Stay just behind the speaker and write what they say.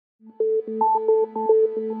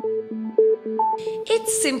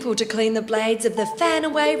It's simple to clean the blades of the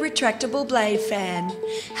Fanaway retractable blade fan.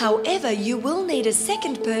 However, you will need a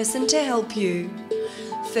second person to help you.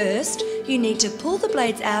 First, you need to pull the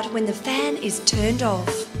blades out when the fan is turned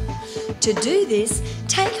off. To do this,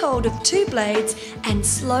 take hold of two blades and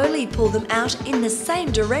slowly pull them out in the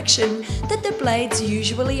same direction that the blades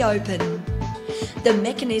usually open. The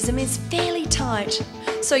mechanism is fairly tight,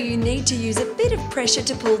 so you need to use a bit of pressure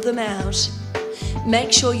to pull them out.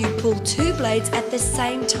 Make sure you pull two blades at the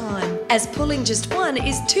same time, as pulling just one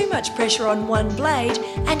is too much pressure on one blade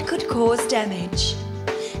and could cause damage.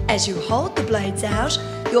 As you hold the blades out,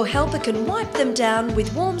 your helper can wipe them down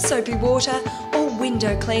with warm soapy water or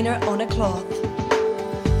window cleaner on a cloth.